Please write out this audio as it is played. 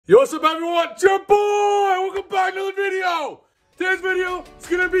Yo, what's up everyone? It's your boy! Welcome back to the video! Today's video is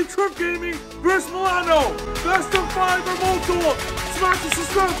gonna be Trif Gaming versus Milano. Best of 5 remote duel. Smash the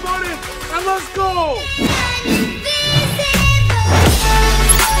subscribe button and let's go!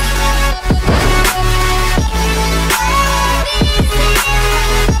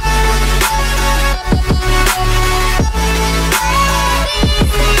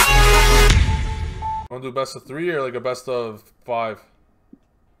 Wanna do best of 3 or like a best of 5?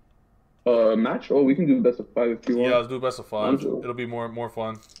 Match? Oh, we can do best of 5 if you want. Yeah, let's do best of 5. It'll be more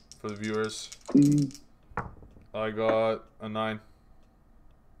fun for the viewers. I got a 9.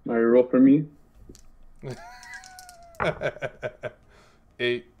 Alright, roll for me.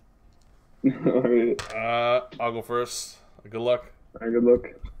 8. Alright. I'll go first. Good luck. Alright, good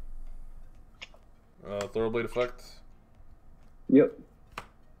luck. Throw blade effect. Yep.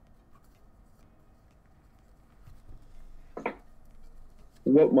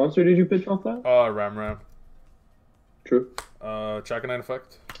 What monster did you pitch off that? Ram. True. Chakanine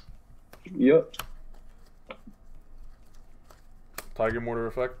effect. Yep. Tiger Mortar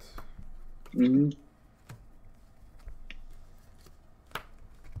effect.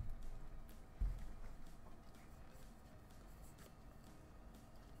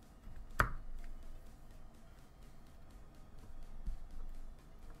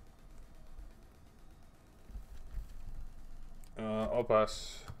 I'll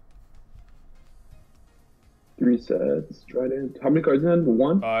pass. 3 sets. Trident. How many cards in hand?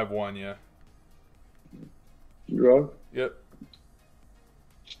 1? I have 1, yeah. Draw? Yep.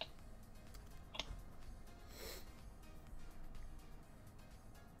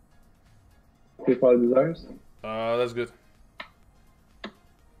 Okay, Father Desires? That's good.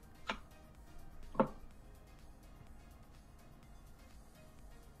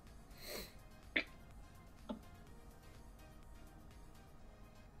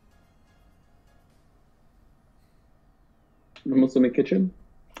 Muslim Kitchen.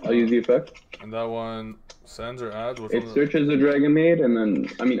 I'll use the effect. And that one sends or adds? It searches a Dragon Maid and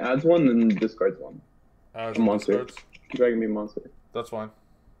then, adds 1 and then discards 1. Adds a monster. Discards? Dragon Maid monster. That's fine.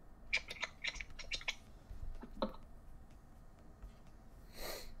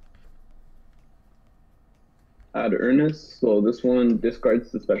 Add Earnest. So this one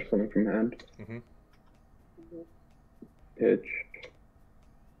discards the special summon from hand. Pitch.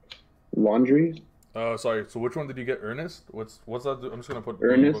 Laundry. Sorry. So which one did you get? Earnest? What's that? I'm just gonna put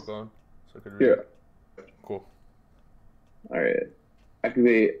Earnest. book on so I can read. Yeah. Cool. All right.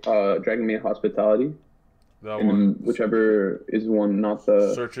 Activate Dragon Maid Hospitality. That and one. Whichever is one, not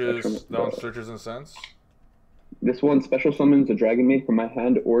the searches. That one searches and sends. This one special summons a Dragon Maid from my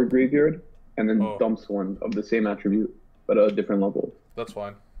hand or graveyard, and then dumps one of the same attribute, but a different level. That's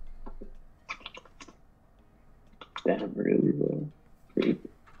fine. Damn, really though. Crazy.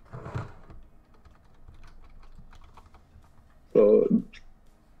 So,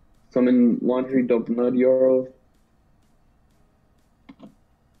 summon Laundry, dump Nud Jarl.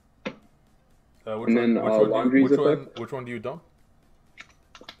 Which one do you dump?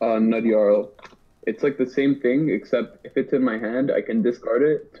 Nud Jarl. It's like the same thing, except if it's in my hand, I can discard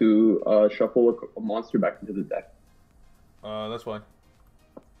it to shuffle a monster back into the deck. That's fine.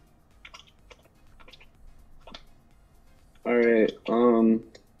 Alright, how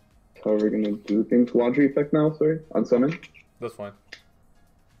are we gonna do things? Laundry effect now, sorry, on summon? That's fine.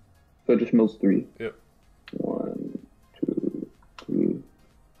 So it just mills 3. Yep. 1, 2, 3.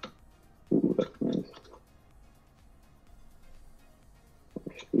 Ooh, that's nice.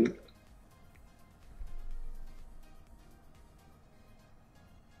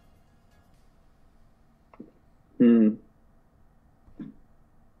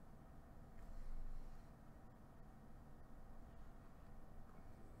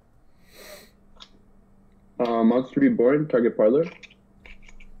 Monster Reborn, target parlor.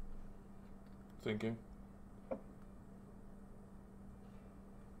 Thinking.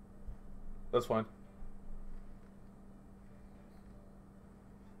 That's fine.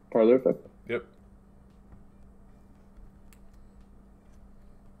 Parlor effect? Yep.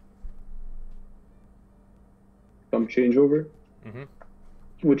 Changeover.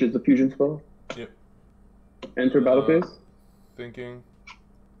 Which is the fusion spell. Yep. Enter battle phase. Thinking.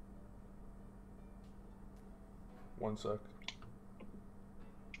 1 sec.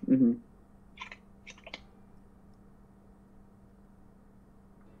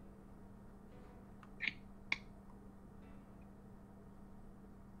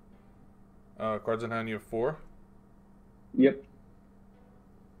 Cards in hand, you have 4. Yep.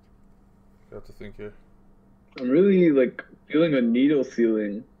 You have to think here. I'm really feeling a needle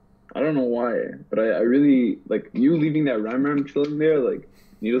ceiling. I don't know why, but I really like you leaving that Ram chilling there. Like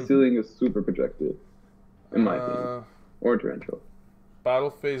Needle Stealing is super projected, in my opinion. Or Torrential. Battle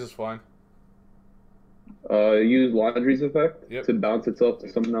phase is fine. Use Laundry's effect Yep. to bounce itself to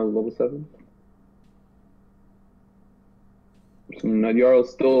summon out level 7. Some Nudjarl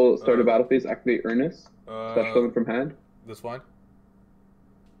still start a battle phase, activate Earnest. Special summon from hand. That's fine.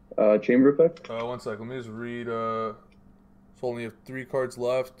 Chamber effect. 1 sec, let me just read. So only have 3 cards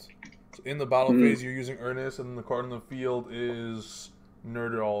left. So in the battle phase, you're using Earnest, and the card on the field is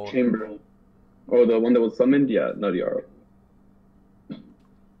Nerdall. Chamber. Oh, the one that was summoned? Yeah, Nudjarl.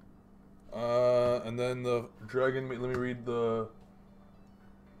 And then the Dragon Maid, let me read the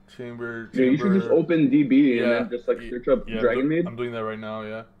Chamber. Yeah, you should just open DB and then just like search up Yeah, Dragon Maid. I'm doing that right now,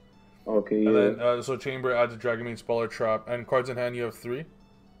 yeah. Okay, And yeah. then, so Chamber adds a Dragon Maid, Spell, or Trap. And cards in hand, you have 3?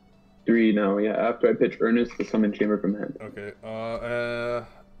 3 now, yeah. After I pitch Earnest to summon Chamber from hand. Okay,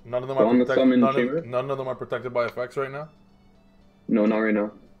 none of them So are on the summon none Chamber? none of them are protected by effects right now? No, not right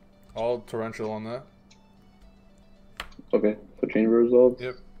now. All Torrential on that. Okay, so Chamber resolves.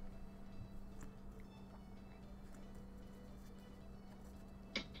 Yep.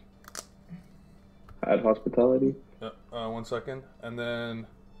 Add Hospitality. Yeah, 1 second. And then,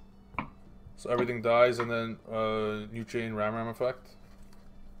 so everything dies, and then new chain Ram effect.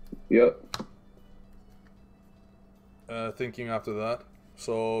 Yep. Thinking after that.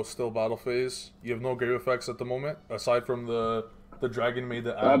 So still battle phase. You have no grave effects at the moment, aside from the Dragon Maid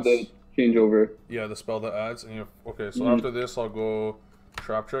that adds. The changeover. Yeah, the spell that adds. And you have, okay, so after this, I'll go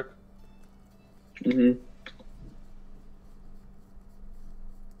Trap Trick.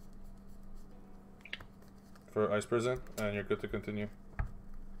 For Ice Prison, and you're good to continue.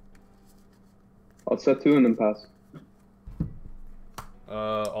 I'll set 2 and then pass.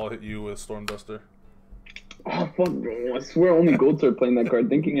 I'll hit you with Storm Duster. Oh, fuck, bro. I swear only golds are playing that card.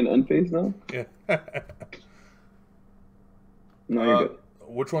 Thinking in end phase now? Yeah. No, you're good.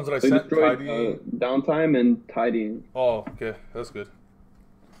 Which ones did I So set? destroyed, Tidying? Downtime and Tidying. Oh, okay. That's good.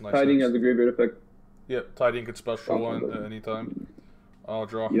 Nice, Tidying nice. has a graveyard effect. Yep, Tidying could special one at any time. I'll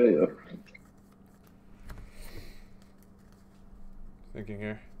draw. Yeah. Thinking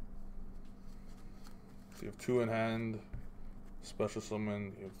here. So you have 2 in hand. Special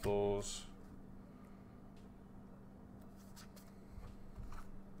summon. You have those.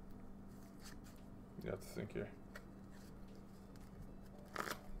 You have to think here.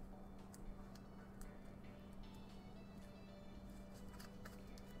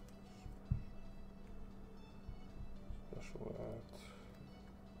 Special act.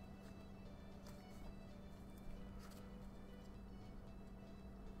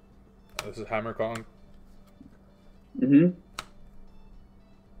 This is Hammer Kong.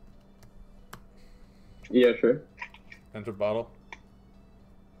 Yeah, sure. Enter battle.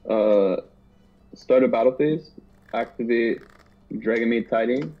 Start a battle phase. Activate Dragon Maid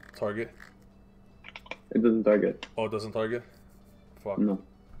Tidying. Target. It doesn't target. Oh, it doesn't target? Fuck. No.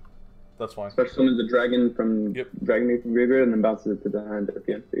 That's fine. Special summons the dragon from Yep. Dragon Maid from graveyard and then bounces it to the hand at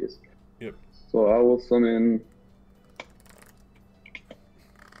the end phase. Yep. So I will summon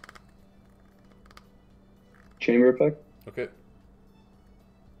Chamber effect. Okay.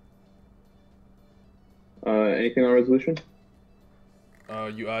 Anything on resolution?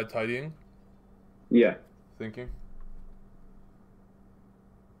 You add Tidying. Yeah. Thinking.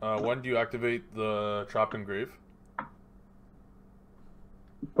 When do you activate the Trap in Grave?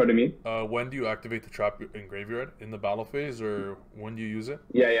 Pardon me? When do you activate the Trap in Graveyard? In the battle phase, or when do you use it?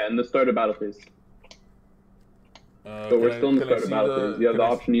 Yeah, in the start of battle phase. So we're still in the start of battle phase. You have the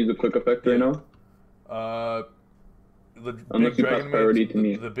option to use a quick effect right now. The Unless you pass priority to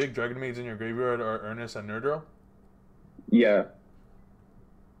me. The big Dragon Maids in your graveyard are Earnest and Nerdro? Yeah.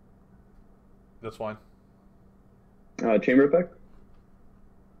 That's fine. Chamber effect?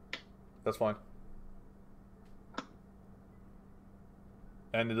 That's fine.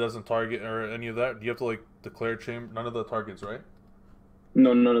 And it doesn't target or any of that? Do you have to like declare chamber? None of the targets, right?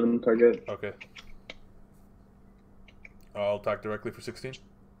 No, none of them target. Okay. I'll attack directly for 16.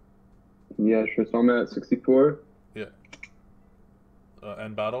 Yeah, sure. So I'm at 64. Yeah.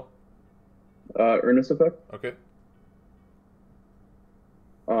 End battle. Earnest effect. Okay.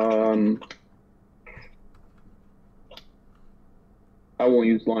 I won't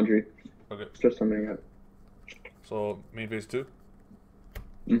use laundry. Okay. It's just something I have. So main phase 2.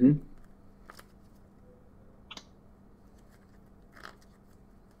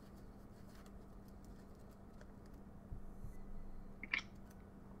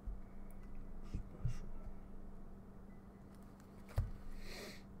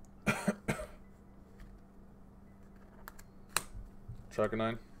 Track a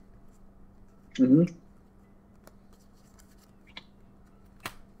 9.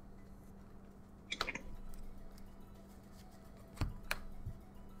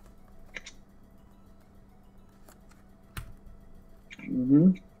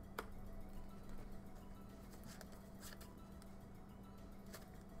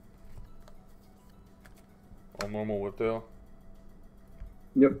 normal whiptail.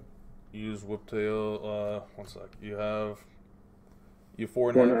 Yep. Use whiptail. One sec. You have four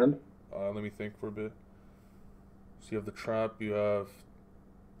in Four in hand. hand. Let me think for a bit. So you have the trap. You have.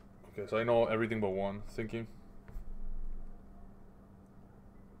 Okay, so I know everything but one. Thinking.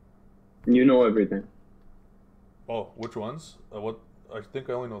 You know everything. Oh, which ones? What? I think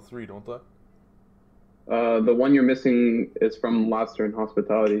I only know three, don't I? The one you're missing is from last turn,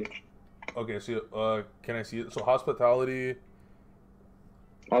 hospitality. Okay, so can I see it? So hospitality.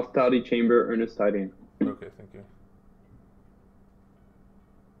 Hospitality, chamber, earnest tiding. Okay, thank you.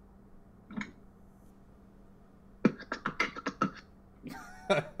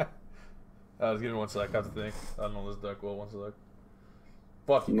 Give me one sec. I have to think. I don't know this deck well. One sec.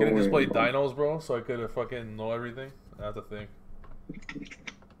 Fuck, you couldn't just play dinos, bro, so I could fucking know everything? I have to think.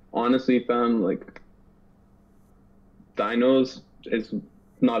 Honestly, fam, like, dinos is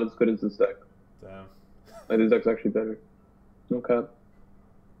not as good as this deck. Damn. Like, this deck's actually better. No cap.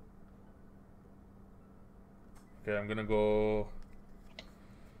 Okay, I'm gonna go.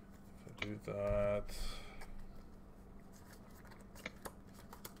 If I do that.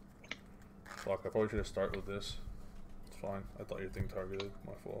 Fuck, I probably should have started with this. It's fine. I thought your thing targeted.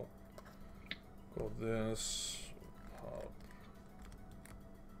 My fault. Go this. Pop.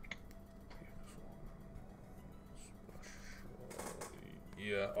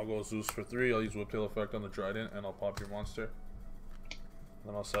 Yeah, I'll go Zeus for 3. I'll use Whiptail effect on the Trident, and I'll pop your monster.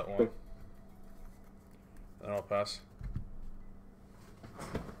 Then I'll set 1. Then I'll pass.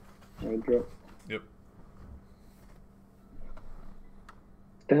 Alright, drop. Yep.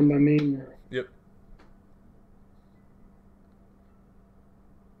 Stand by main. Yep.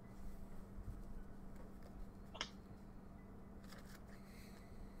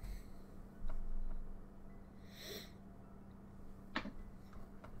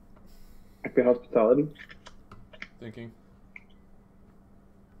 Active hospitality. Thinking.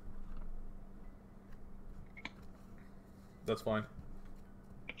 That's fine.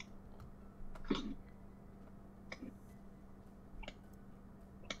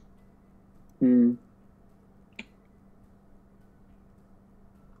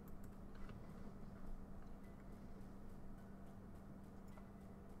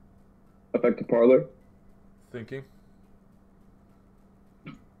 Effective parlor. Thinking.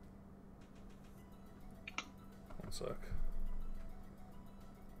 One sec.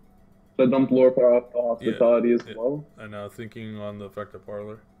 So dump lore power off the hospitality as well. And thinking on the effective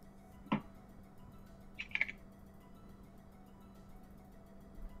parlor.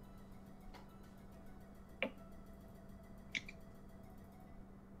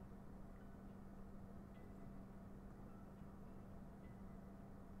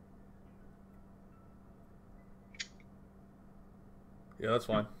 Yeah, that's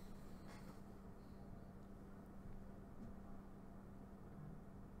fine.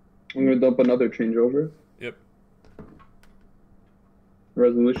 I'm gonna dump another changeover. Yep.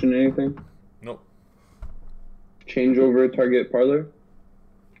 Resolution, anything? Nope. Changeover, target parlor?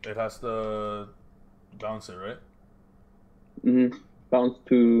 It has to bounce it, right? Mm-hmm. Bounce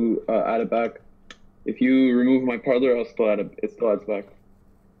to add it back. If you remove my parlor, I'll still add it. It still adds back.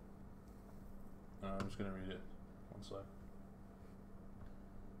 I'm just gonna read it. One sec.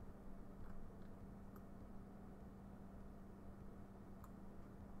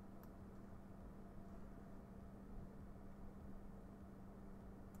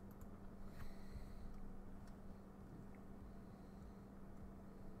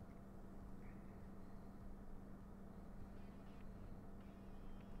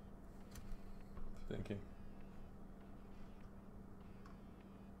 Thinking.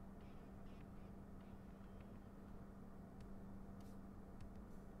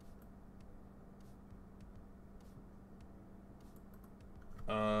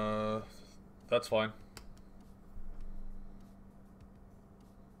 That's fine.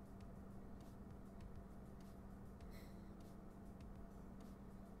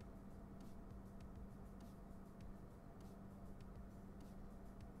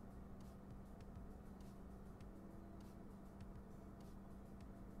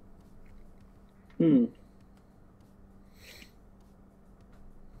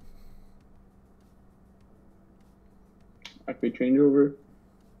 Activate changeover.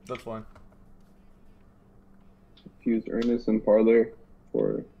 That's fine. Fuse earnest and parlor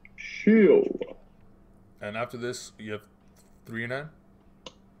for shield. And after this, you have 3 in hand?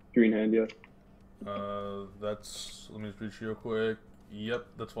 3 in hand, yeah. That's. Let me just reach real quick. Yep,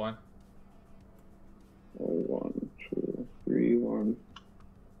 that's fine. 1, 2, 3, 1.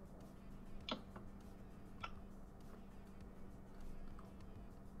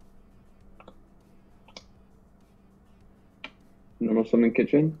 Normal summon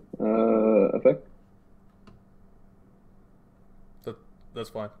kitchen. Effect. That's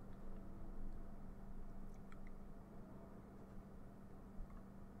fine.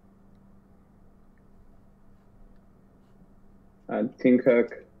 Add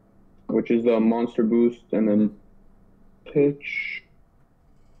Tinkek, which is the monster boost, and then pitch.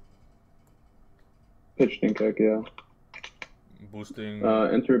 Pitch Tinkek, yeah. Boosting.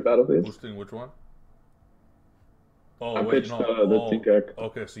 Enter battle phase. Boosting which one? Oh I wait, pitched no. the Tinkek.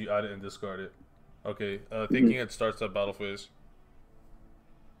 Okay, so you add it and discard it. Okay, thinking it starts at battle phase.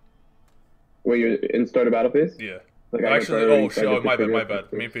 Wait, you're in start of battle phase? Yeah. Like Actually, oh shit, oh, my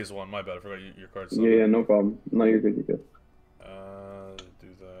bad. Main phase 1, my bad. I forgot your card's. Yeah, no problem. No, you're good, you're good. Do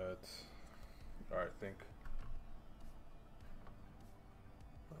that. Alright, think.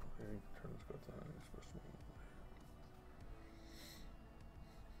 Okay, turn this card down.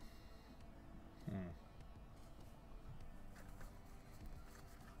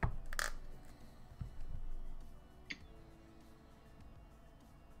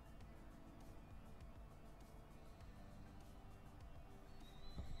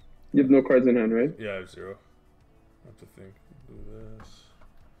 You have no cards in hand, right? Yeah, I have 0. I have to think. Do this.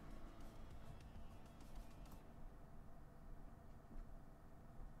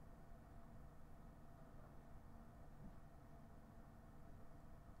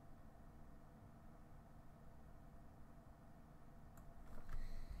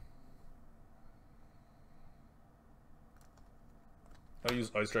 I'll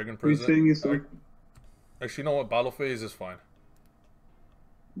use Ice Dragon Prison. Actually, you know what? Battle phase is fine.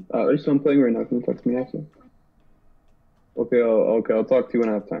 I'm playing right now. Can you talk to me after? Okay, I'll talk to you when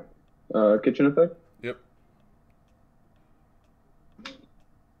I have time. Kitchen effect? Yep.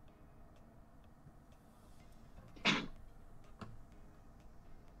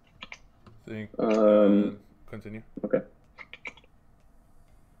 Think. Continue. Okay.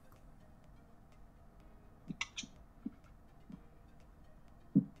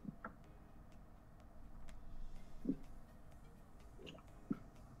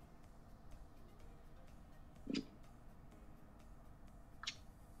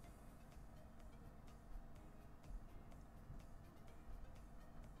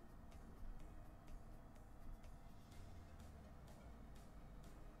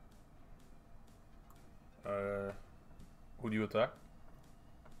 Who do you attack?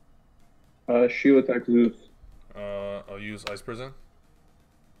 Shield attack Zeus. I'll use Ice Prison.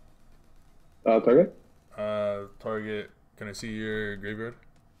 Target? Target. Can I see your graveyard?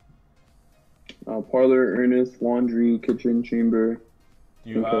 Parlor, Ernest, Laundry, Kitchen, Chamber. Do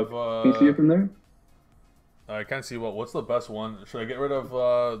you have? Can you see it from there? I can't see what's the best one. Should I get rid of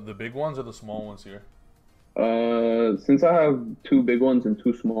the big ones or the small ones here? Since I have 2 big ones and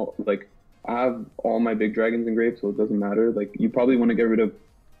 2 small, like I have all my big dragons engraved, so it doesn't matter. Like you probably want to get rid of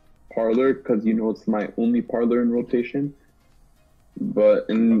Parlor because you know it's my only Parlor in rotation. But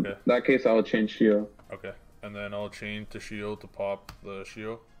in that case, I'll change Shio. Okay, and then I'll change to Shio to pop the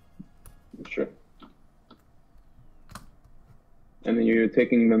Shio. Sure. And then you're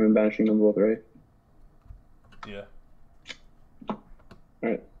taking them and banishing them both, right? Yeah.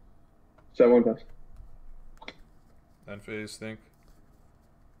 Alright. So 1 pass. End phase, think.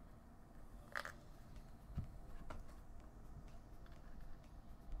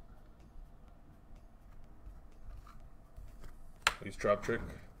 Use Trap Trick.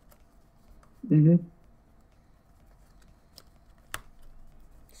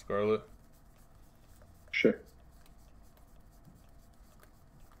 Scarlet. Sure.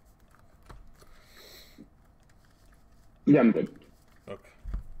 Yeah, I'm good. Okay.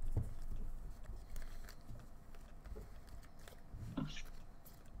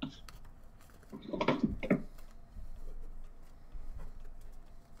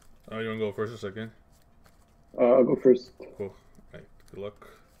 You want to go first or second? I'll go first. Cool. Right. Good luck.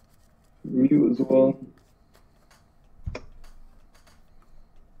 You as well.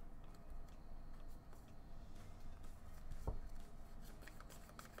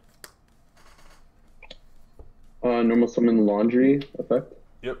 Normal summon Laundry effect.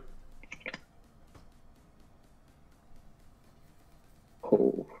 Yep.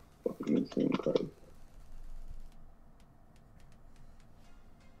 Oh, fucking insane card.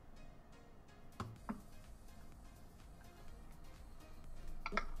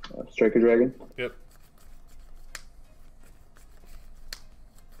 Strike a dragon. Yep.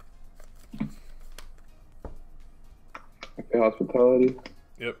 Okay, hospitality.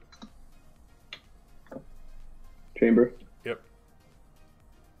 Yep. Chamber. Yep.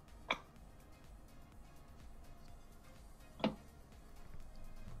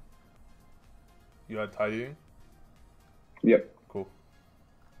 You had tidying? Yep. Cool.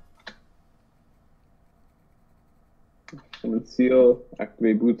 with Seal,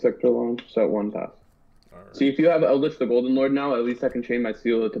 activate Boot Sector launch, set 1 pass. Alright. See, if you have Eldritch the Golden Lord now, at least I can chain my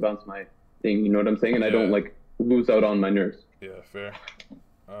Seal to bounce my thing, you know what I'm saying? And I don't, like, lose out on my nerfs. Yeah, fair.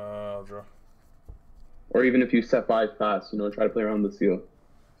 I'll draw. Or even if you set 5 pass, you know, try to play around the Seal.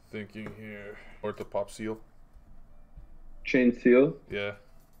 Thinking here. Or to pop Seal. Chain Seal. Yeah.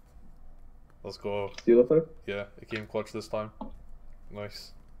 Let's go. Seal effect? Yeah, it came clutch this time.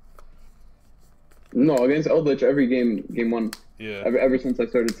 Nice. No, against Eldritch, every game 1. Yeah. Ever since I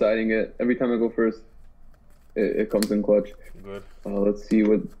started siding it, every time I go first, it comes in clutch. Good. Let's see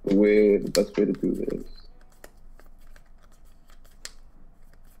what the best way to do this.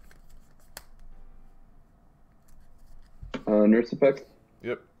 Nurse effect.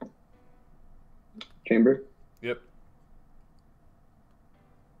 Yep. Chamber. Yep.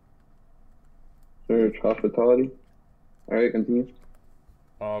 Search hospitality. Alright, continue.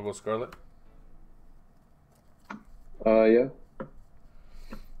 I'll go Scarlet. Yeah.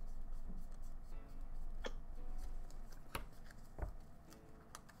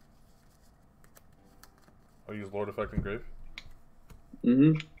 I'll use Lord Effect and Grave.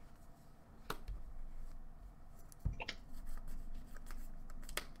 Mm-hmm.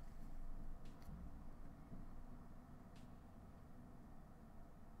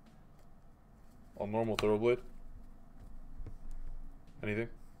 I'll normal Thoroughblade. Anything?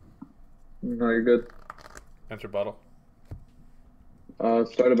 No, you're good. Enter battle.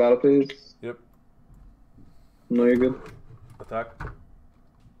 Start a battle phase. Yep. No, you're good. Attack.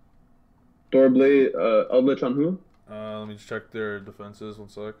 Doorblade, Eldritch on who? Let me just check their defenses. 1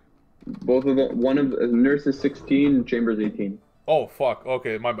 sec. Both of them. One of Nurse is 16, Chamber's 18. Oh fuck.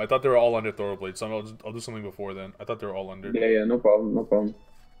 Okay, my bad. I thought they were all under Thoroughblade. So I'll do something before then. I thought they were all under. Yeah, no problem, no problem.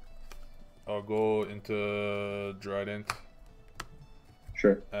 I'll go into Trident.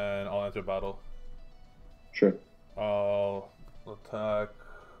 Sure. And I'll enter battle. Sure. I'll attack.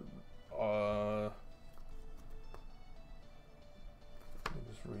 Let me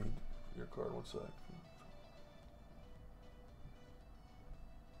just read your card 1 sec.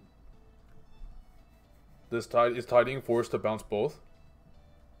 This is Tidying forced to bounce both?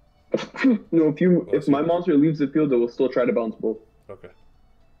 No, if my monster leaves the field, it will still try to bounce both. Okay.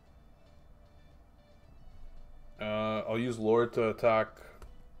 I'll use Lord to attack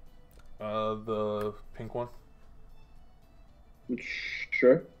the pink one.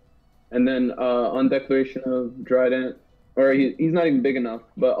 Sure. And then on declaration of Trident, or he's not even big enough,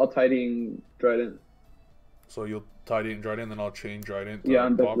 but I'll Tidying Trident. So you'll Tidy and Trident, then I'll chain Trident. Yeah,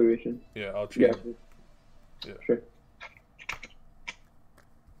 on declaration. Yeah, I'll chain. Yeah. Sure.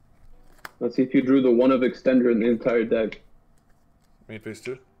 Let's see if you drew the 1 of Extender in the entire deck. Main phase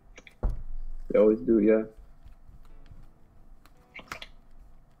 2? They always do, yeah.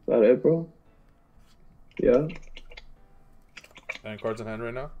 Is that it, bro? Yeah. And cards in hand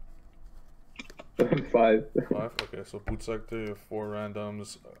right now? 5. 5? Okay, so Boot Sector, 4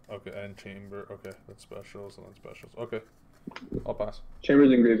 randoms, okay, and Chamber. Okay, that's specials and then specials. Okay, I'll pass.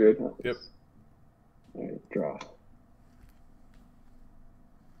 Chamber's in graveyard. Huh? Yep. Alright, draw.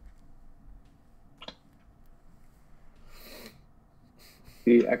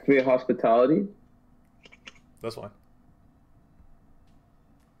 See, activate hospitality. That's fine.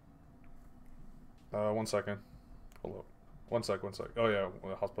 1 second. Hold up. 1 sec. Oh yeah,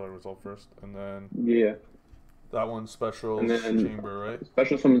 the hospitality result first, and then Yeah. that one's special chamber, right?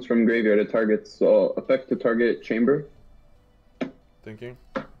 Special summons from graveyard. It targets effect to target chamber. Thinking.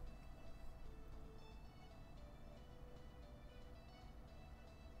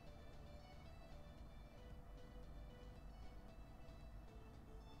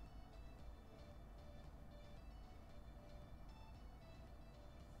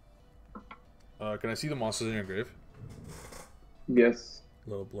 Can I see the monsters in your grave? Yes. A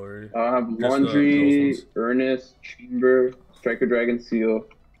little blurry. I have Laundry, Earnest, Chamber, Striker Dragon Seal,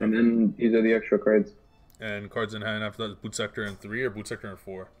 and then these are the extra cards. And cards in hand after that is Boot Sector in 3 or Boot Sector in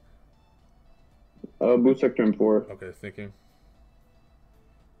 4? Boot Sector in 4. Okay, thinking.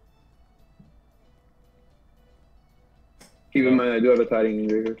 Keep in mind, I do have a Tidying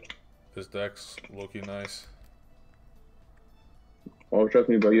Engraver. This deck's low-key nice. Oh, trust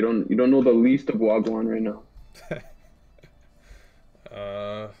me, bro. You don't know the least of Wagwan right now.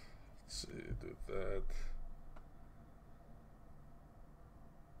 Let's see, do that.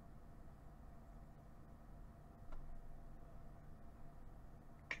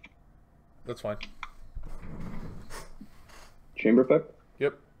 That's fine. Chamber effect?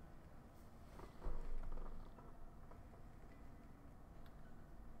 Yep.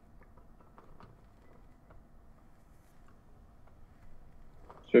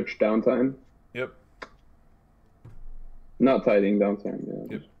 Search downtime. Yep. Not tiding, downtime.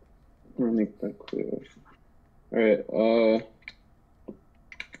 Yeah. Yep. I'm gonna make that clear. All right.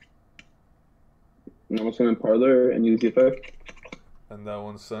 I'm also gonna parlor and use the effect. And that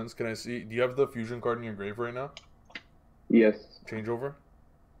one sends. Can I see? Do you have the fusion card in your grave right now? Yes. Changeover.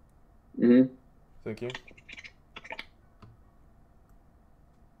 Mm-hmm. Thank you.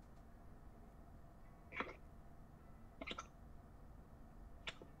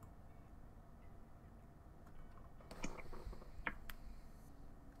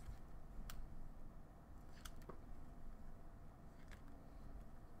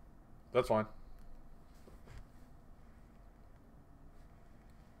 That's fine.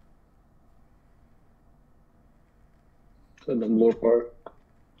 So the lower part.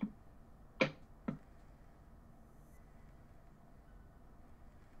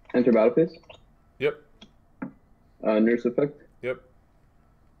 Enter battle phase. Yep. Nurse effect. Yep.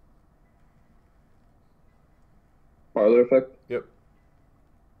 Parlor effect. Yep.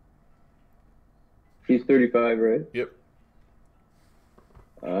 He's 35, right? Yep.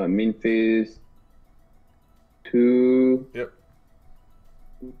 Main phase 2. Yep.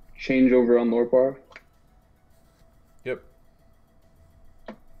 Change over on lower power. Yep.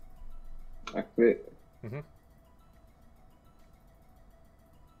 Activate. Mm-hmm.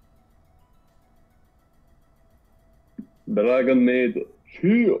 Dragon Maid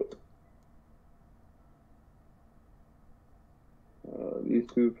Shield. These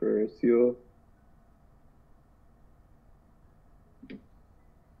two for seal.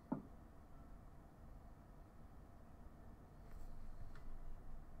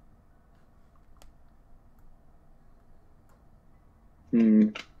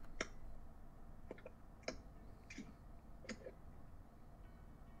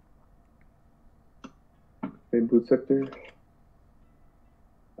 Okay, boot sector.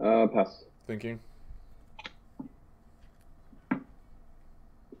 Pass. Thinking.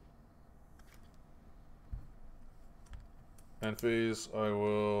 End phase, I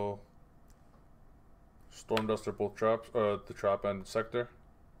will Storm Duster both traps, the trap and sector.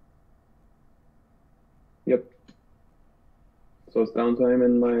 Yep. So it's downtime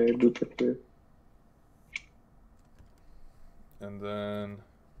in my boot sector. And then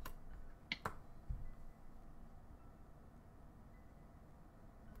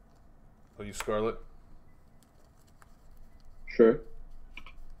I'll use Scarlet. Sure.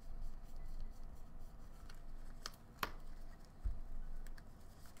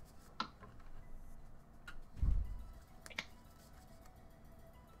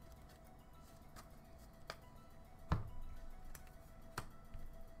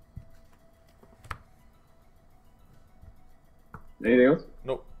 Anything else?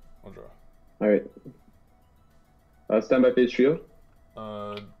 Nope. I'll draw. Alright. Standby phase trio.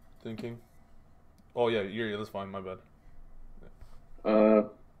 Thinking. Oh yeah, that's fine, my bad.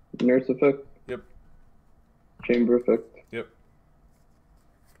 Nurse effect. Yep. Chamber effect. Yep.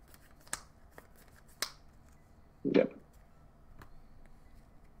 Yep.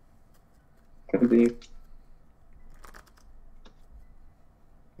 Continue.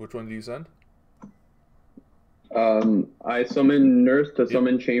 Which one do you send? I summon Nurse to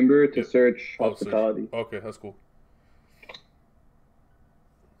summon Chamber to search Oh, Hospitality. Okay, that's cool.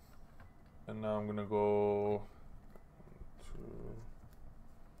 And now I'm gonna go to...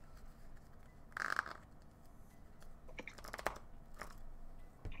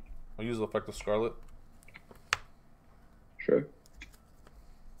 I'll use the effect of Scarlet. Sure.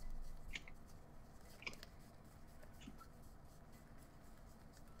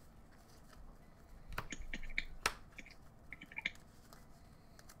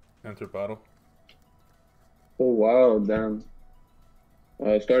 Enter battle. Oh wow, damn.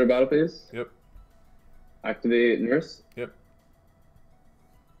 Start a battle phase. Yep. Activate Nurse. Yep.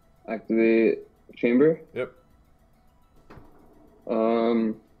 Activate Chamber. Yep.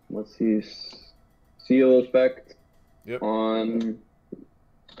 Let's see. Seal effect. Yep. On.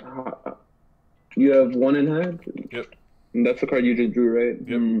 You have one in hand. Yep. And that's the card you just drew, right?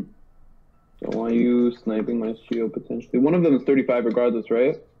 Yep. Don't want you sniping my shield potentially. One of them is 35 regardless,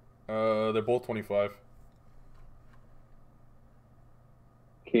 right? They're both 25.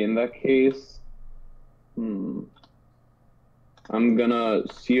 Okay, in that case, I'm gonna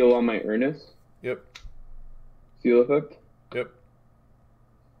seal on my Earnest. Yep. Seal effect. Yep.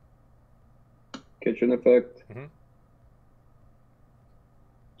 Kitchen effect. Mm-hmm.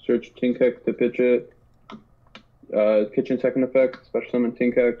 Search Tinkek to pitch it. Kitchen second effect. Special summon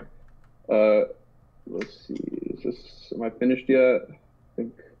Tinkek. Let's see. Am I finished yet? I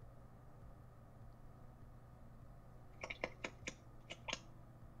think.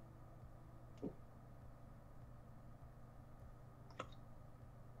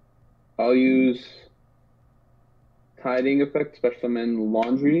 I'll use tidying effect, special summon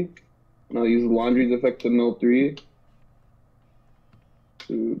laundry. And I'll use laundry's effect to mill 3.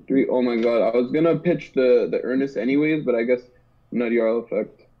 2, 3. Oh my god, I was gonna pitch the Earnest anyways, but I guess Nutty Arl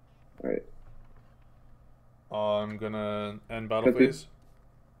effect. Alright. I'm gonna end battle phase.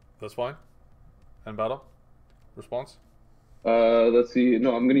 That's fine. End battle. Response? Let's see.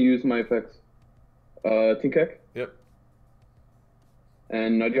 No, I'm gonna use my effects. Tinkek? Yep.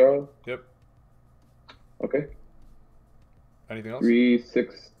 And Nutty Arl? Yep. Okay. Anything else? 3,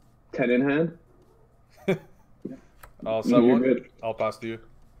 6, 10 in hand. I'll set one. Good. I'll pass to you.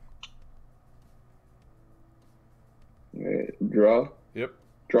 Alright, draw. Yep.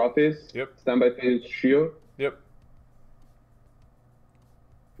 Draw phase. Yep. Standby phase, Shio. Yep.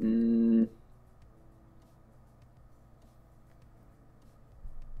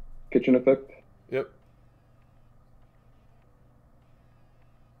 Kitchen effect. Yep.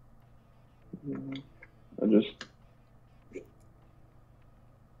 I'll just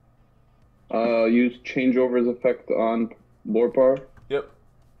use changeover's effect on lore power. Yep.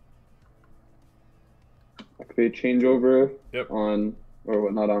 Activate changeover. Yep. On, or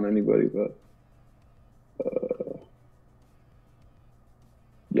what, not on anybody, but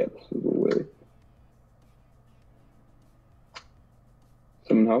yeah, this is a way.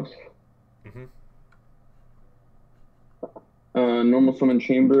 Summon house. Normal summon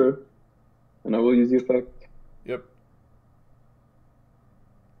chamber, and I will use the effect. Yep.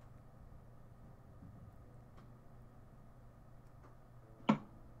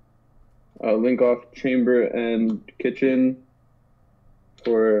 Link off chamber and kitchen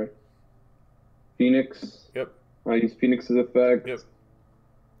for Phoenix. Yep. I use Phoenix's effect. Yep.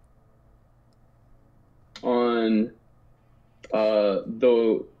 On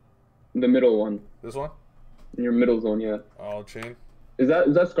the middle one. This one? In your middle zone, yeah. I'll chain. Is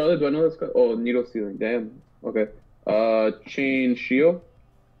that Scarlet? Do I know that's Scarlet? Oh, needle stealing. Damn. Okay. Chain Shio.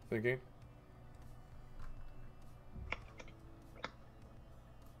 Thinking.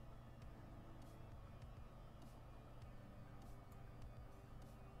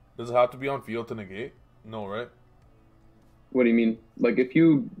 Does it have to be on field to negate? No, right? What do you mean? Like if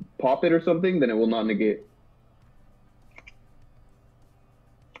you pop it or something, then it will not negate.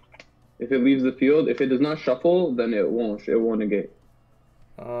 If it leaves the field, if it does not shuffle, then it won't. It won't negate.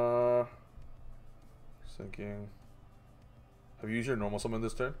 Thinking. Have you used your normal summon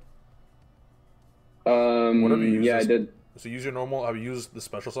this turn? What have you used? Yeah, I did. So use your normal. Have you used the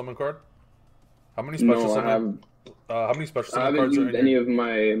special summon card? How many special summon? How many special summon cards are in any of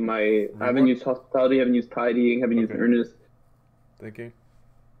my I haven't used hospitality. Haven't used tidying. Haven't used earnest. Thinking.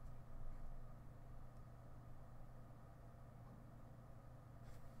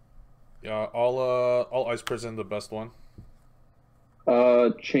 Yeah, I'll ice prison the best one.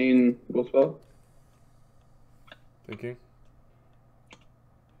 Chain will spell. Thinking.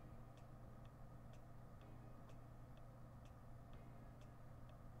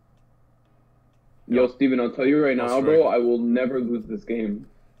 Yo, Steven, I'll tell you right now, bro, I will never lose this game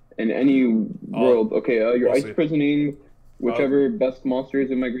in any world. Okay, you're ice prisoning whichever best monster is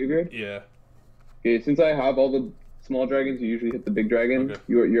in my graveyard. Yeah. Okay, since I have all the small dragons, you usually hit the big dragon.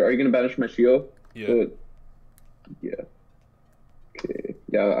 Okay. Are you gonna banish my Shio? Yeah. So, yeah. Okay.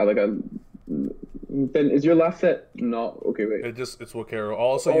 Yeah, then is your last set no? Okay, wait. It's Wakero. I'll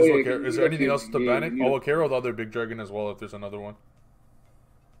also use Wakero. Is there anything else to ban it? I'll Wakero the other big dragon as well if there's another one.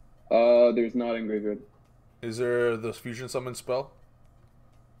 There's not in graveyard. Is there the fusion summon spell?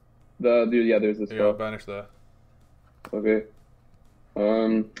 Yeah, there's the spell. Yeah, I'll banish that. Okay.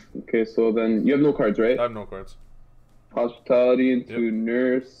 Okay, so then you have no cards, right? I have no cards. Hospitality into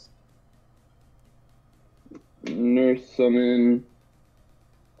nurse. Nurse summon.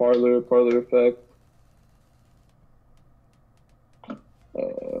 Parlor effect.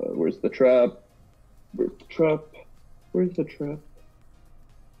 Where's the trap? Where's the trap? Where's the trap?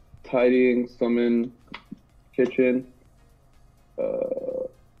 Tidying, summon, kitchen.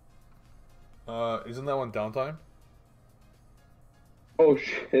 Isn't that one downtime? Oh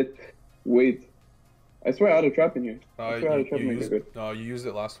shit! Wait, I swear I had a trap in here. I swear I had a trap in here. You used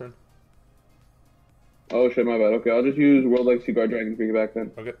it last turn. Oh shit, my bad. Okay, I'll just use World Legacy Guard Dragon to bring it back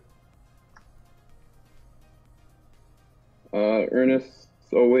then. Okay. Ernest.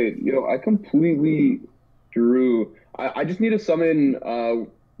 Oh wait, yo, I completely drew. I just need to summon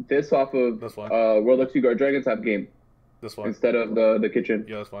this off of World Legacy Guard Dragons have game. This one. Instead of the kitchen.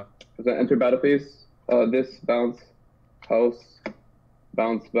 Yeah, that's fine. Does that enter battle phase? This bounce, house,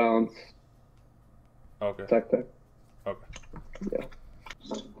 bounce. Okay. Tech. Okay. Yeah.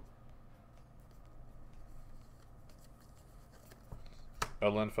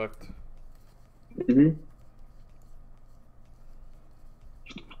 Outland effect. Mm-hmm.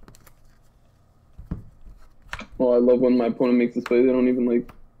 Oh, I love when my opponent makes this play. They don't even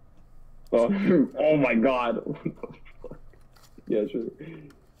like. Oh, oh my god. What the fuck? Yeah, sure.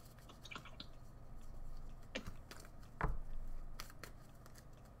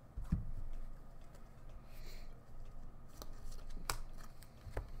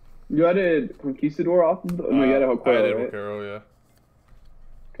 You added Conquistador off of the. No, you added I Hokuro, added right? Hokuro, yeah.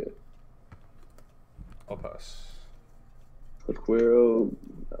 Okay. I'll pass. Hokuro,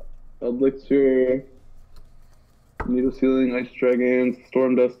 Elixir, Needle Ceiling, Ice Dragons,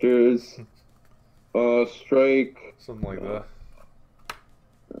 Storm Dusters, Strike. Something like that.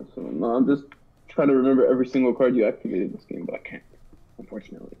 So no, I'm just trying to remember every single card you activated in this game, but I can't,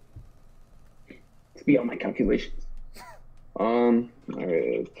 unfortunately. It's beyond my calculations.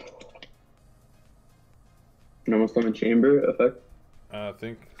 Alright. Normal Summon Chamber effect. I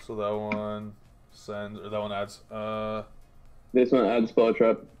think so. That one sends, or that one adds. This one adds Spell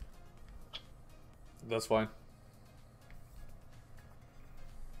Trap. That's fine.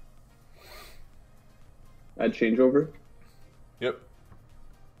 Add Changeover. Yep.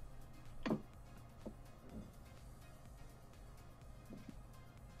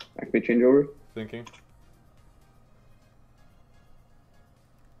 Activate Changeover. Thinking.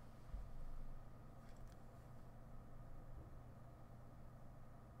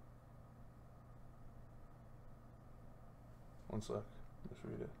 One sec. Let's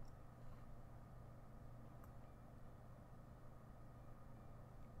read it.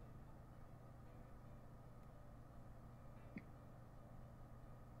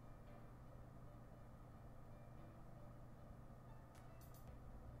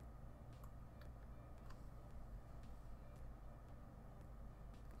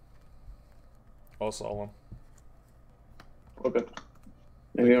 All solemn. Okay.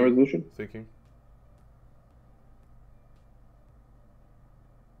 Anything on resolution? Thinking.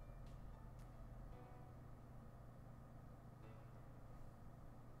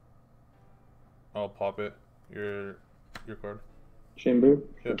 I'll pop it. Your card. Chamber.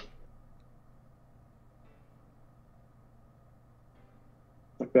 Yep.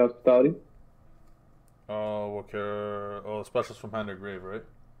 Like the Hospitality. What care? Oh, specials from hand or grave, right?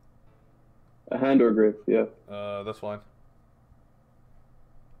 A hand or grave, yeah. That's fine.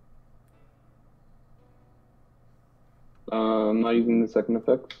 I'm not using the second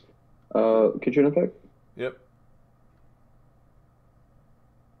effect. Kitchen effect. Yep.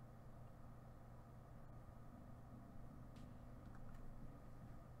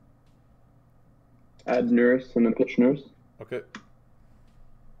 Add Nurse and then pitch Nurse. Okay.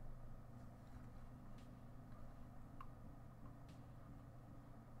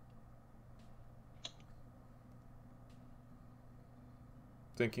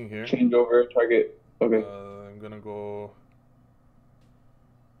 Thinking here. Change over target. Okay. I'm gonna go.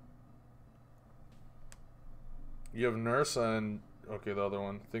 You have nurse and okay, the other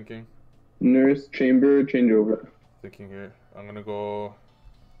one. Thinking. Nurse, chamber, change over. Thinking here. I'm gonna go.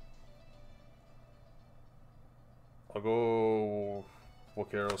 I'll go.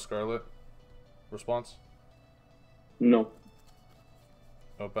 Wakero Scarlet. Response. No.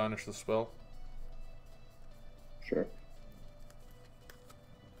 I'll banish the spell. Sure.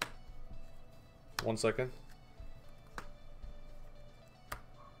 1 second.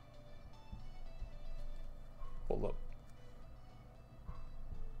 Hold up.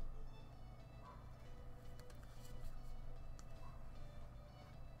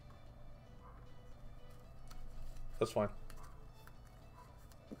 That's fine.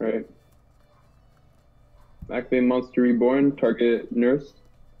 Alright. Activate Monster Reborn, target Nurse.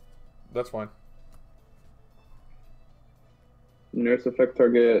 That's fine. Nurse effect,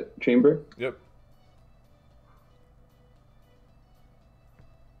 target Chamber. Yep.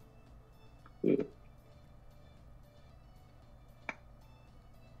 Yeah.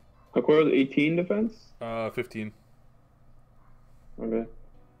 Aquarius 18 defense. 15. Okay.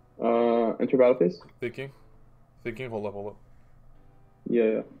 Enter battle phase. Thinking. Thinking. Hold up.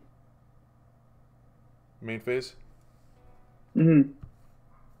 Yeah. Main phase. Mm-hmm.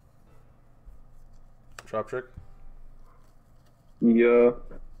 Trap trick. Yeah.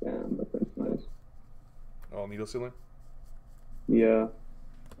 Damn, that's nice. Oh, needle ceiling. Yeah.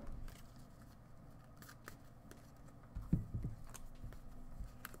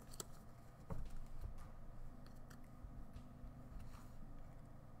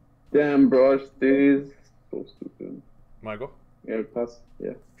 Damn, bro, this so stupid. Michael. Yeah, pass.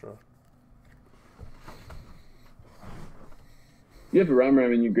 Yeah. Sure. You have a Ram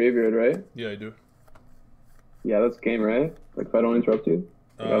in your graveyard, right? Yeah, I do. Yeah, that's game, right? Like, if I don't interrupt you.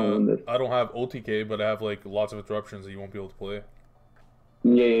 Like, I don't win this. I don't have OTK, but I have like lots of interruptions that you won't be able to play.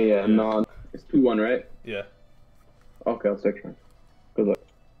 Yeah. No, it's 2-1, right? Yeah. Okay, I'll start trying. Good luck.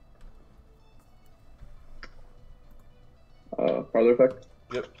 Parlor effect?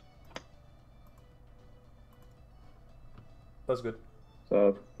 Yep. That's good.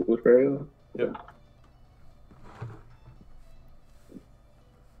 So, foolish barrier? Yep.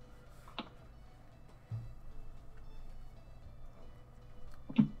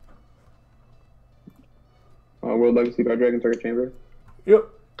 World Legacy Guard Dragon Target Chamber? Yep.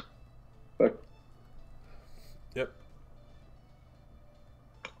 Fuck. Yep.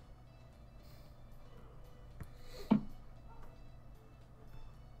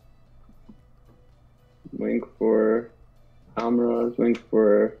 Wink for Almaraz, Wink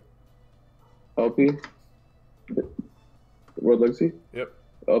for LP. World Legacy? Yep.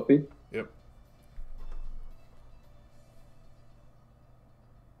 LP? Yep.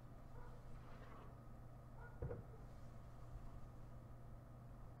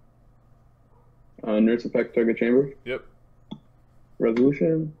 Nurse Effect Target Chamber? Yep.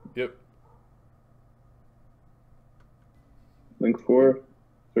 Resolution? Yep. Link 4,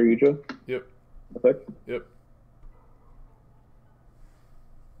 yugioh? Yep. Effect? Yep.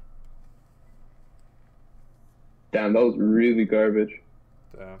 Damn, that was really garbage.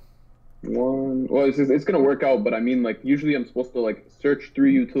 Damn. Well, it's gonna work out, but I mean, like, usually I'm supposed to, like, search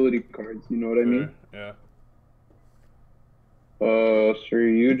 3 utility cards, you know what I mean? Yeah.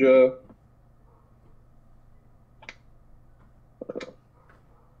 yugioh.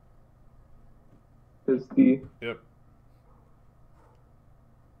 Pisty. Yep.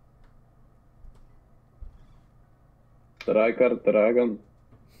 Dragon.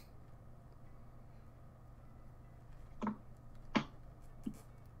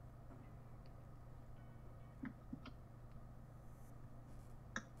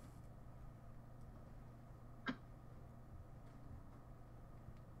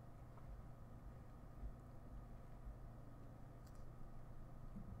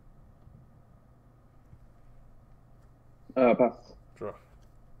 Pass. Draw.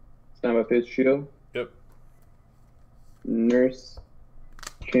 Standby phase shield. Yep. Nurse.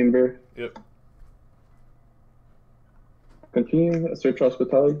 Chamber. Yep. Continue. Search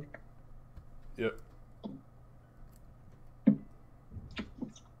hospitality. Yep.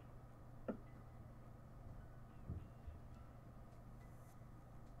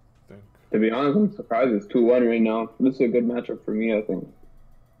 To be honest, I'm surprised it's 2-1 right now. This is a good matchup for me, I think.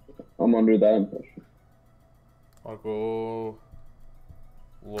 I'm under that impression. I'll go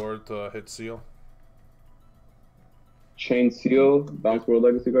Lord to hit seal. Chain Seal, bounce World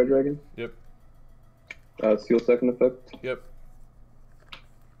Legacy Guard Dragon. Yep. Seal second effect. Yep.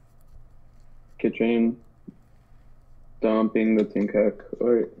 Kitchen. Dumping the Tinkak.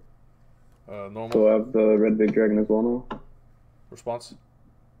 Alright. Normal. So I have the red big dragon as well now. Response.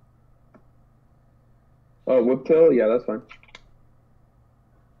 Oh, Whiptail? Yeah, that's fine.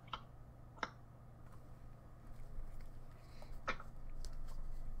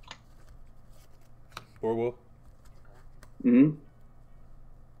 Borwell. Mm-hmm.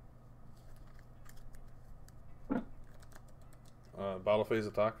 Battle phase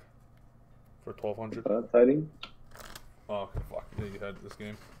attack for 1200. Tiding. Oh, fuck. Yeah, you had this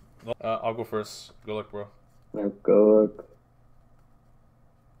game. No, I'll go first. Good luck, bro. Let's go look.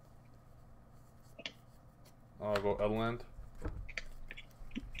 I'll go Edelland.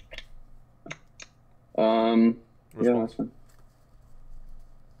 Yeah, that's fine.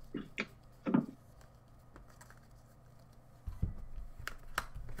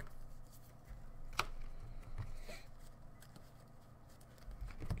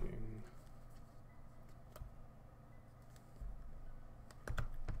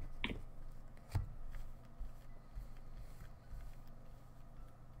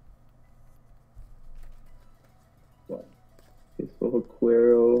 Peaceful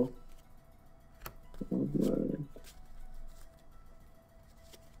Aquero.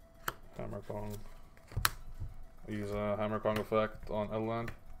 Hammer Kong. I use a Hammer Kong effect on Edelland.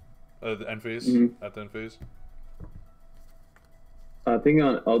 The end phase. At the end phase. Thing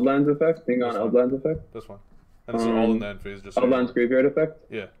on Outlands effect. Thing on This one. Outlands effect. This one. And this is all in the end phase. Just so Outlands Graveyard effect.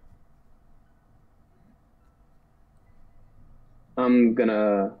 Yeah. I'm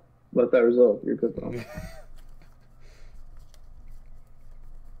gonna let that resolve. You're good though.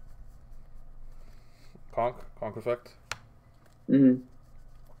 Conk effect. Did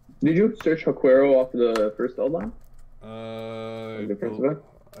you search Aquero off the first Outland? The first effect?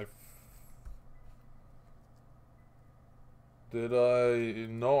 Did I?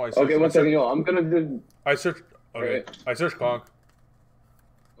 No, I searched. Okay, one second, yo. I'm gonna do. I searched. Okay, Right. I searched Conk.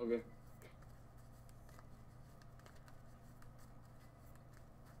 Okay.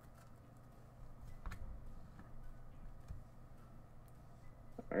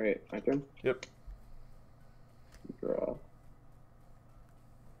 All right, my turn. Yep. Draw.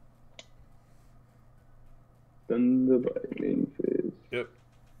 Thunder by main phase. Yep.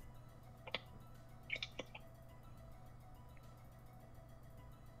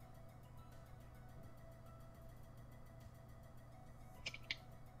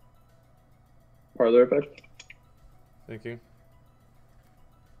 Parlor effect. Thinking.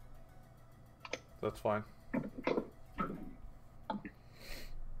 That's fine.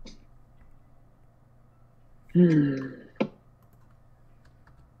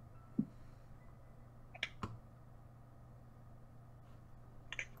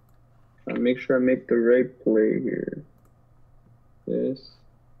 Make sure I make the right play here. This.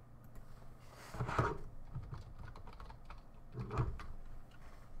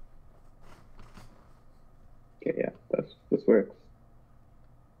 Okay, yeah, this works.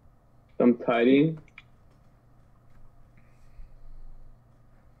 I'm tidying.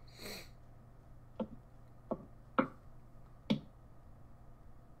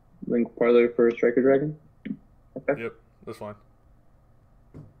 Link parlor for Striker Dragon. Okay. Yep, that's fine.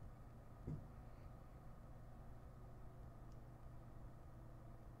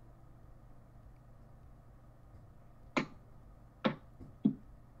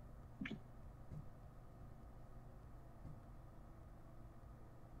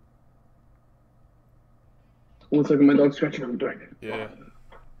 One second, my dog's scratching on the door. Yeah.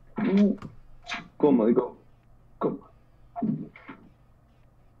 Go, Molly, go. Go.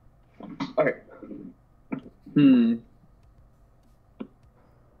 Alright.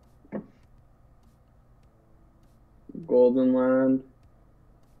 Golden Land.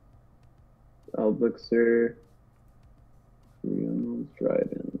 Elixir. Three unknowns,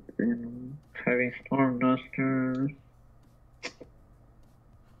 Dryden. Heavy Storm Duster.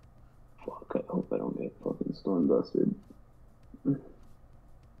 Fuck, I hope I don't get fucking Storm Dusted. Okay,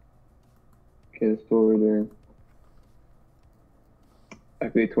 let's go over there.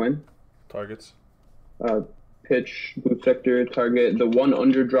 Activate Twin. Targets. Pitch, Boot Sector, target the one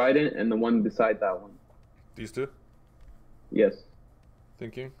under Dryden and the one beside that one. These two? Yes.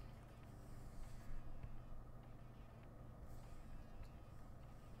 Thinking.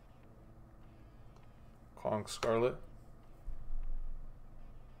 Kong Scarlet.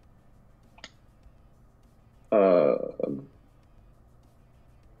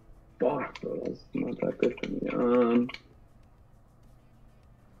 Fuck, bro, that's not that good for me.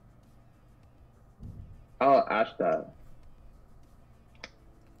 I'll ash that.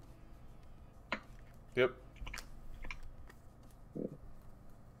 Yep.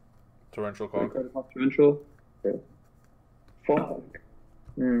 Torrential Kong. Torrential. Okay. Fuck.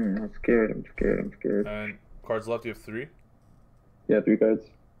 I'm scared. And cards left, you have 3? Yeah, 3 cards.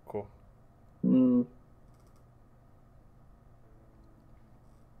 Cool.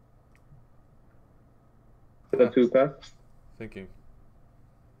 Is that 2 pass? Thinking.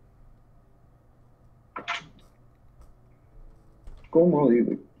 Go Molly,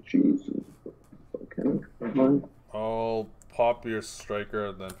 like, Jesus. Okay, fine. I'll pop your striker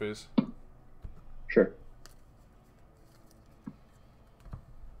and then phase. Sure.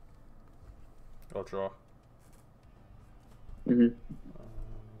 I'll draw. Yeah,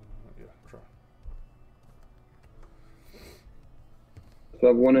 Draw. So I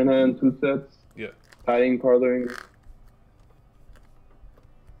have 1 in hand, 2 sets. Yeah. Hiding, parloring.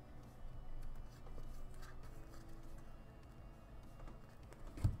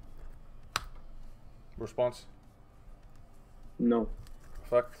 Response. No.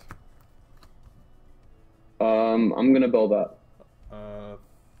 Effect. I'm gonna build that.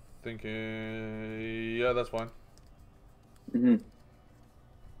 Thinking. Yeah, that's fine.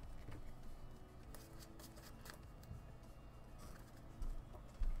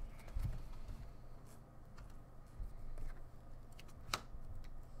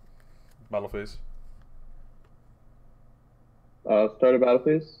 Battle phase. Start a battle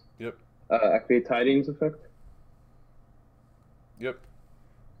phase. Yep. Activate Tidings effect. Yep.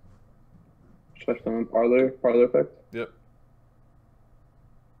 Special summon parlor effect. Yep.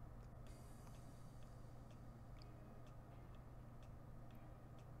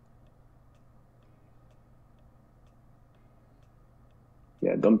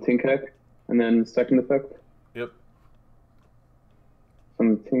 Yeah, dump Tinkek. And then second effect. Yep.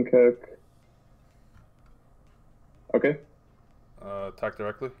 Summon Tinkek. Okay. Attack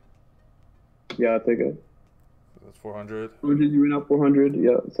directly. Yeah, I'll take it. That's 400. 400, you went up 400.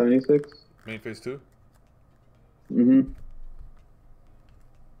 Yeah, 76. Main phase 2.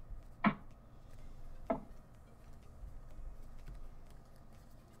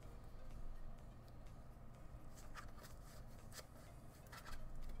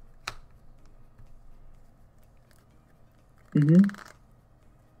 Mm-hmm.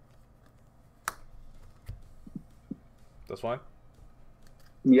 That's fine.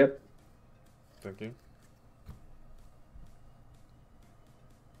 Yep. Thinking.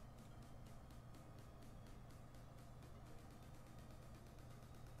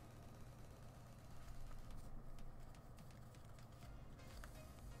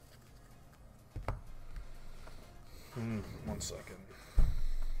 One second.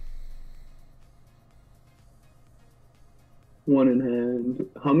 One in hand.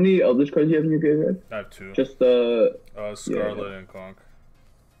 How many Eldritch cards do you have in your graveyard? I have two. Just the Scarlet and Conch.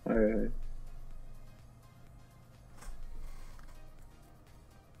 Alright.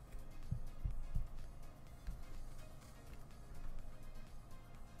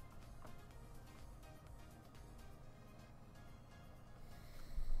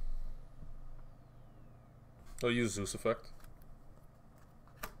 I'll use Zeus effect.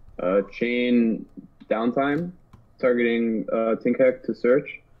 Chain downtime, targeting Tinkek to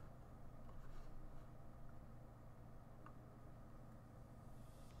search.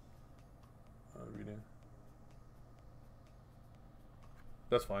 Reading.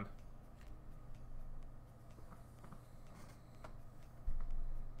 That's fine.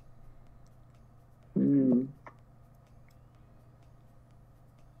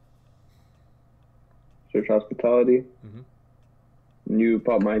 Search hospitality. Mm-hmm. You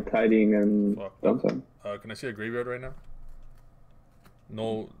pop my tiding and downtime. Can I see a graveyard right now?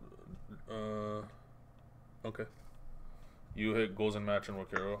 No. Okay. You hit Golden Match and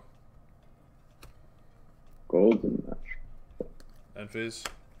Wakero. Golden match. End phase.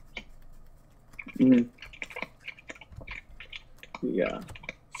 Mm-hmm. Yeah.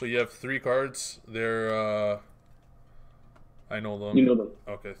 So you have 3 cards. They're I know them. You know them.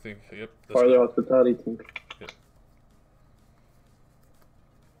 Okay, yep. Farther hospitality Tink. Yep.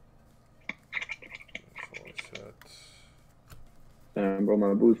 Damn, bro,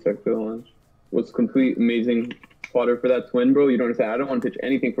 my boost deck villain was complete amazing fodder for that twin, bro. You don't understand. I don't want to pitch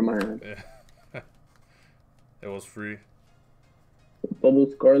anything from my hand. Yeah. It was free. Bubble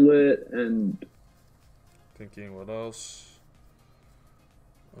Scarlet and thinking what else?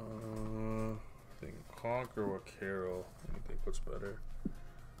 Think Conch or Wakero. Let me think what's better.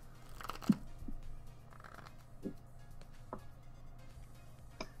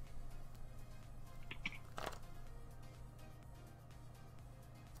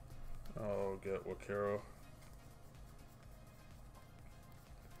 I'll get Wakero.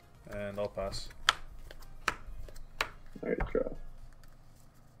 And I'll pass. Alright, draw.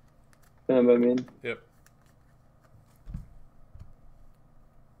 Stand by me. Yep.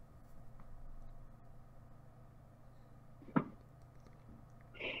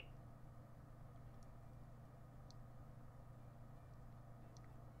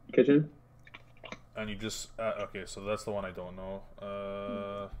 Kitchen? And you just okay, so that's the one I don't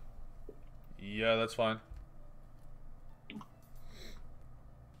know. Yeah, that's fine.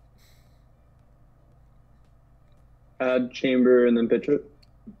 Add chamber and then pitch it.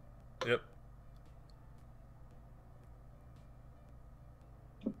 Yep.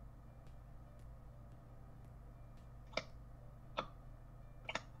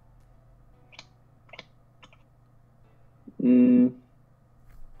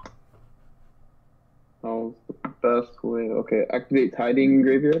 How's the best way? Okay, activate tiding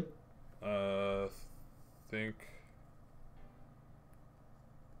graveyard. Think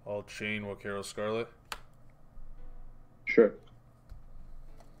I'll chain Wakero Scarlet. Sure.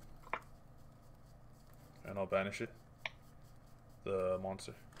 And I'll banish it. The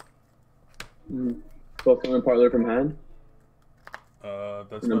monster. So summon parlor from hand.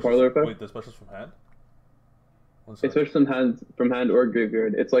 That's and then parlor effect? Wait, the specials from hand? It's special from hand or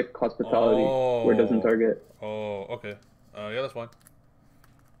graveyard. It's like hospitality where it doesn't target. Oh, okay. Yeah, that's fine.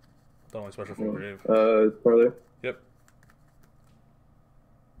 Don't want special from grave. Parlor. Yep.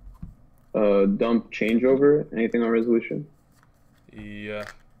 Dump changeover. Anything on resolution? Yeah.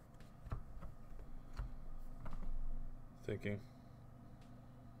 Thinking.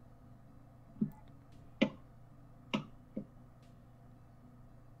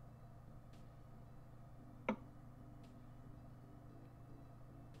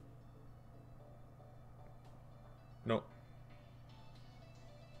 No.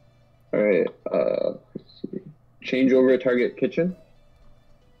 Alright, let's see. Change over target kitchen.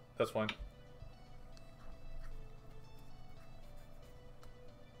 That's fine.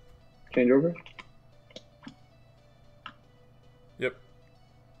 Change over. Yep.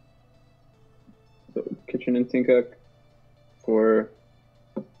 So kitchen and Tinkek for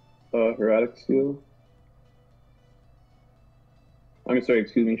Heretic Seal. I'm sorry,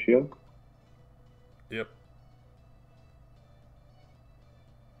 excuse me, Shield. Yep.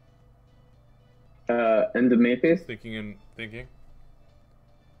 End of main phase. Thinking and thinking.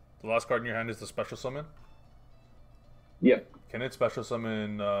 The last card in your hand is the special summon. Yep. Can it special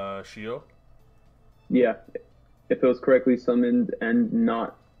summon Shio? Yeah. If it was correctly summoned and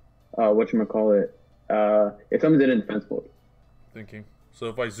not whatchamacallit, it summons it in defense mode. Thinking. So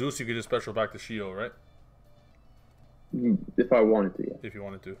if I Zeus, you could just special back to Shio, right? If I wanted to, yeah. If you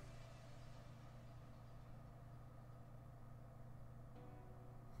wanted to.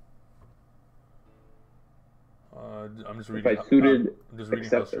 I'm just reading. If I suited,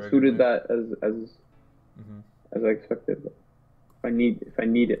 how suited that as I expected. But if I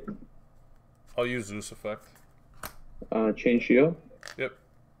need it, I'll use Zeus effect. Change Shio. Yep.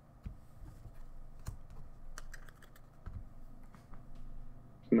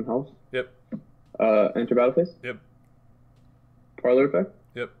 Summon house. Yep. Enter battle phase. Yep. Parlor effect.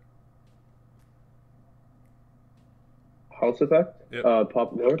 Yep. House effect. Yep.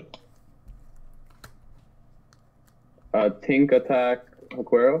 Pop lord. Tink attack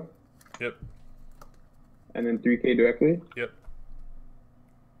Hakuero. Yep. And then 3K directly. Yep.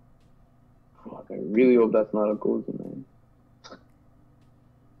 Fuck, I really hope that's not a Gozen,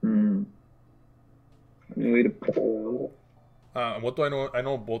 man. Way to pull. What do I know? I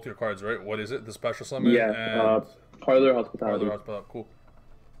know both your cards, right? What is it? The special summon? Yeah. And Parlor Hospitality. Parlor Hospitality. Cool.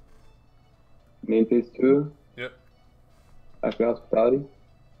 Main phase 2. Yep. After Hospitality.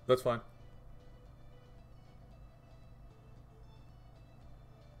 That's fine.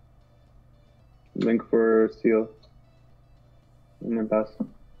 Link for Seal. And then pass.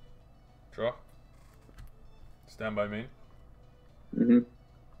 Draw. Stand by main.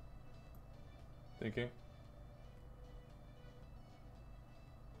 Thinking.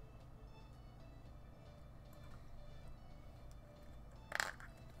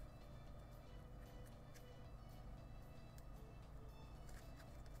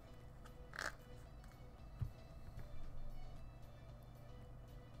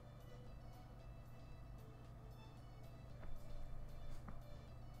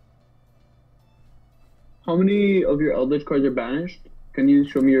 How many of your Eldritch cards are banished? Can you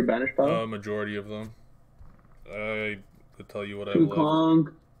show me your banished pile? Majority of them. I could tell you what I have left.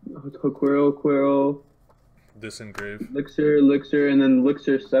 Kong, Hakuero, Disengrave. Elixir, and then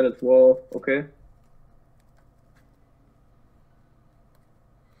Elixir set as well. Okay.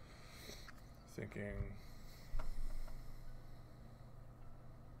 Thinking.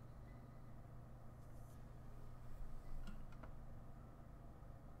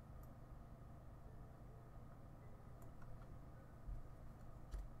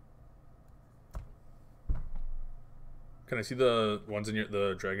 Can I see the ones in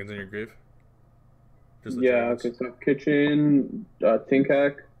the dragons in your grave? Just the dragons. Okay, so kitchen,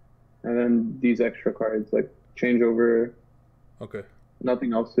 Tinkak, and then these extra cards like changeover. Okay.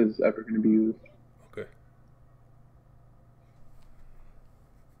 Nothing else is ever going to be used. Okay.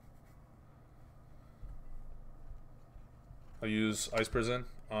 I'll use Ice Prison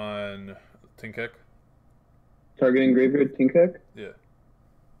on Tinkek. Targeting graveyard, Tinkak. Yeah.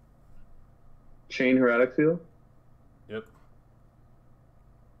 Chain Heradic Seal. Yep.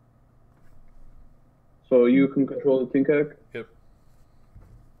 So you can control the Tinkak. Yep.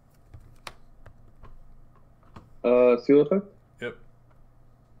 Seal effect. Yep.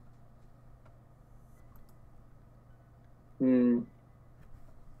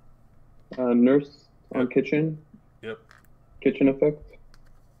 Nurse on kitchen. Yep. Kitchen effect.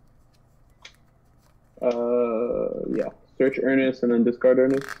 Yeah. Search Earnest and then discard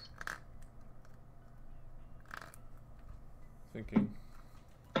Earnest. Thinking.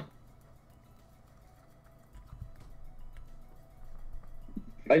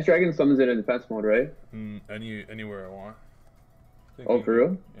 Ice Dragon summons it in defense mode, right? Anywhere I want. Oh, for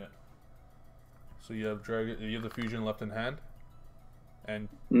real? Yeah. So you have dragon. You have the fusion left in hand. And.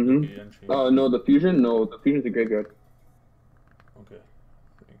 Oh no, the fusion. No, the fusion's a graveyard. Okay.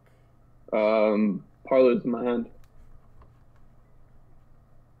 Think. Parlor's in my hand.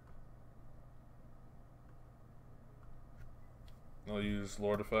 I'll use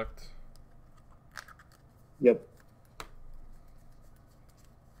Lord effect. Yep.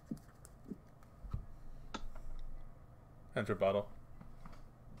 Enter battle.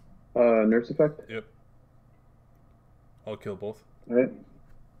 Nurse effect. Yep. I'll kill both. All right.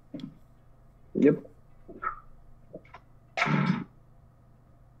 Yep.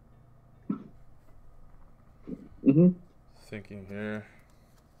 Thinking here.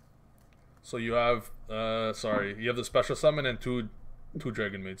 So you have you have the special summon and two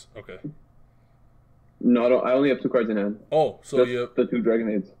dragon maids. Okay. No, I only have 2 cards in hand. Oh, so just you have the 2 dragon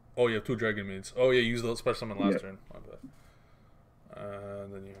maids. Oh, you have 2 dragon maids. Oh yeah, you used the special summon last turn. My bad.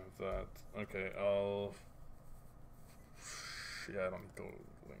 Then you have that. Okay, yeah, I don't need the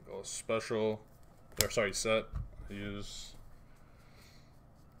link. I'll special. Or sorry, set. Use.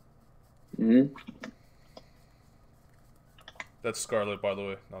 That's Scarlet, by the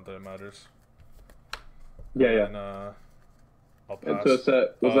way. Not that it matters. Yeah, and, yeah. I'll pass. So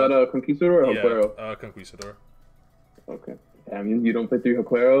set. Was that a Conquistador or Haquero? Yeah, Conquistador. Okay. I mean, you don't play 3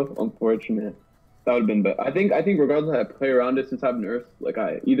 Haquero? Unfortunate. That would have been better. I think regardless, I play around it since I have Nerf. Like,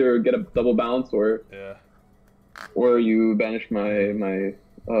 I either get a double bounce or you banish my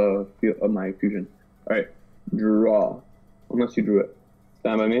fusion. All right, draw. Unless you drew it.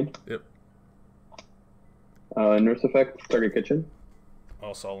 Stand by me. Yep. Nurse effect, target kitchen.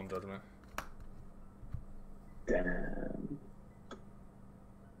 Oh, Solemn Judgment. Damn.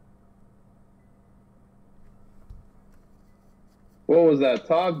 What was that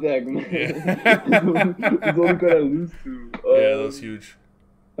top deck, man? It's only good I lose to. Yeah, that was huge.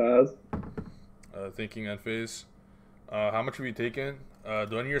 Pass. Thinking end phase. How much have you taken? Do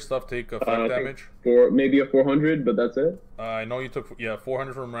any of your stuff take effect damage? Maybe a 400, but that's it. I know you took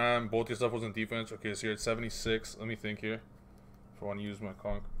 400 from Ram. Both your stuff was in defense. Okay, so you're at 76. Let me think here. If I want to use my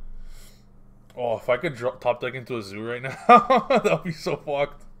conch. Oh, if I could drop top deck into a zoo right now, that would be so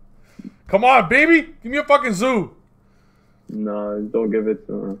fucked. Come on, baby, give me a fucking zoo. No, don't give it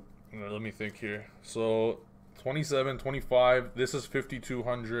to her. Let me think here. So 27, 25. This is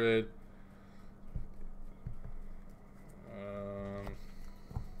 5,200.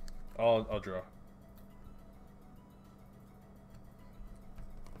 I'll draw.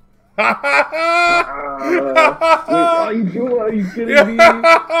 Wait, are you kidding me?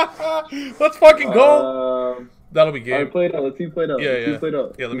 Let's fucking go. That'll be game. Play it out. Let's see play it out.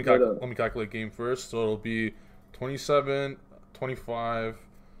 Yeah, let me calculate game first. So it'll be 27, 25,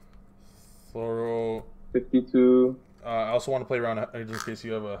 thorough. 52. I also want to play around in case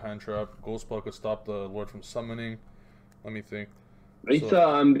you have a hand trap. Ghost Spell could stop the Lord from summoning. Let me think.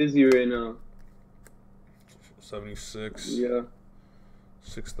 I'm busy right now. 76. Yeah.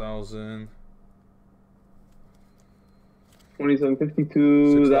 6,000. 27,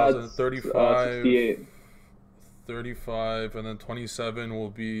 52. 6, that's 35. 68. 35, and then 27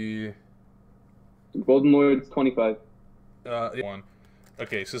 will be. Golden Lord's 25. One.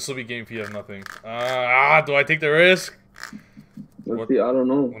 Okay, so this will be game if you have nothing. Do I take the risk? Let's see. I don't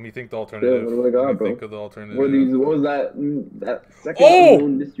know. Let me think the alternative. Yeah, what do I got, Let me bro? think of the alternative. What was that second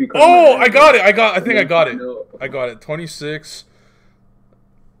unknown mystery card? Oh, I got it. I think I got it. No. I got it. 26.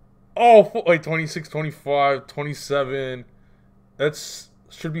 Oh, wait, 26, 25, 27. That's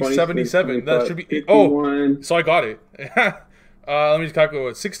should be 77. That should be 51. Oh, so I got it. Let me just calculate.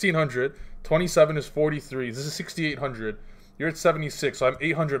 1,600. 27 is 43. This is 6,800. You're at 76, so I'm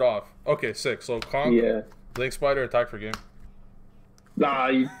 800 off. Okay, sick. So Conk, Blink Spider, attack for game. Nah,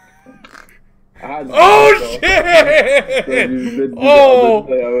 oh shit! Oh,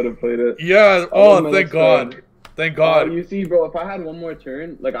 I would have played it. Yeah. Oh, thank God. Thank God. You see, bro, if I had one more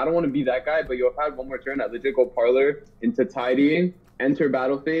turn, like, I don't want to be that guy, but if I had one more turn, I'd legit go Parlor into Tidying, enter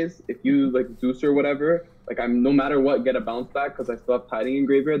battle phase. If you, like, Zeus or whatever, like, I'm no matter what, get a bounce back because I still have Tidying in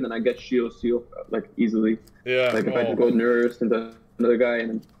Graveyard, then I get Shield Seal, like, easily. Yeah. Like, if I just go Nurse into another guy,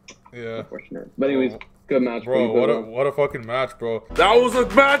 and unfortunate. But anyways, good match, bro. What a fucking match, bro. That was a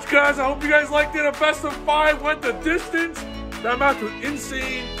match, guys. I hope you guys liked it. A best of 5 went the distance. That match was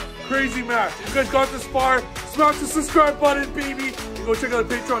insane. Crazy match. If you guys got this far, smash the subscribe button, baby. You can go check out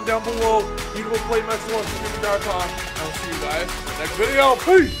the Patreon down below. You can go play Mexico on Streaming.com. I'll see you guys in the next video.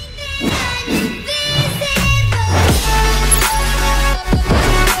 Peace.